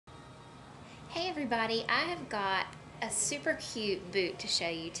Hey everybody, I have got a super cute boot to show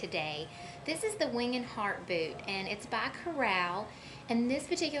you today. This is the Wing and Heart boot and it's by Corral, and this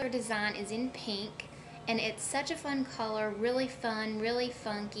particular design is in pink and it's such a fun color, really fun, really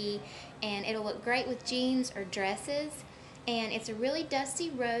funky, and it'll look great with jeans or dresses. And it's a really dusty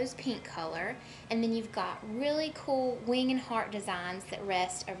rose pink color, and then you've got really cool wing and heart designs that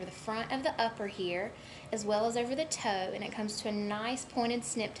rest over the front of the upper here as well as over the toe, and it comes to a nice pointed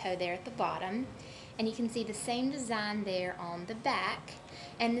snip toe there at the bottom, and you can see the same design there on the back.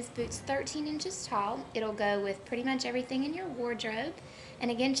 And this boot's 13 inches tall. It'll go with pretty much everything in your wardrobe, and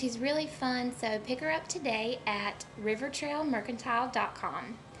again, she's really fun, so pick her up today at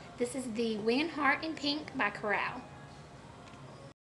rivertrailmercantile.com. This is the Wing and Heart in pink by Corral.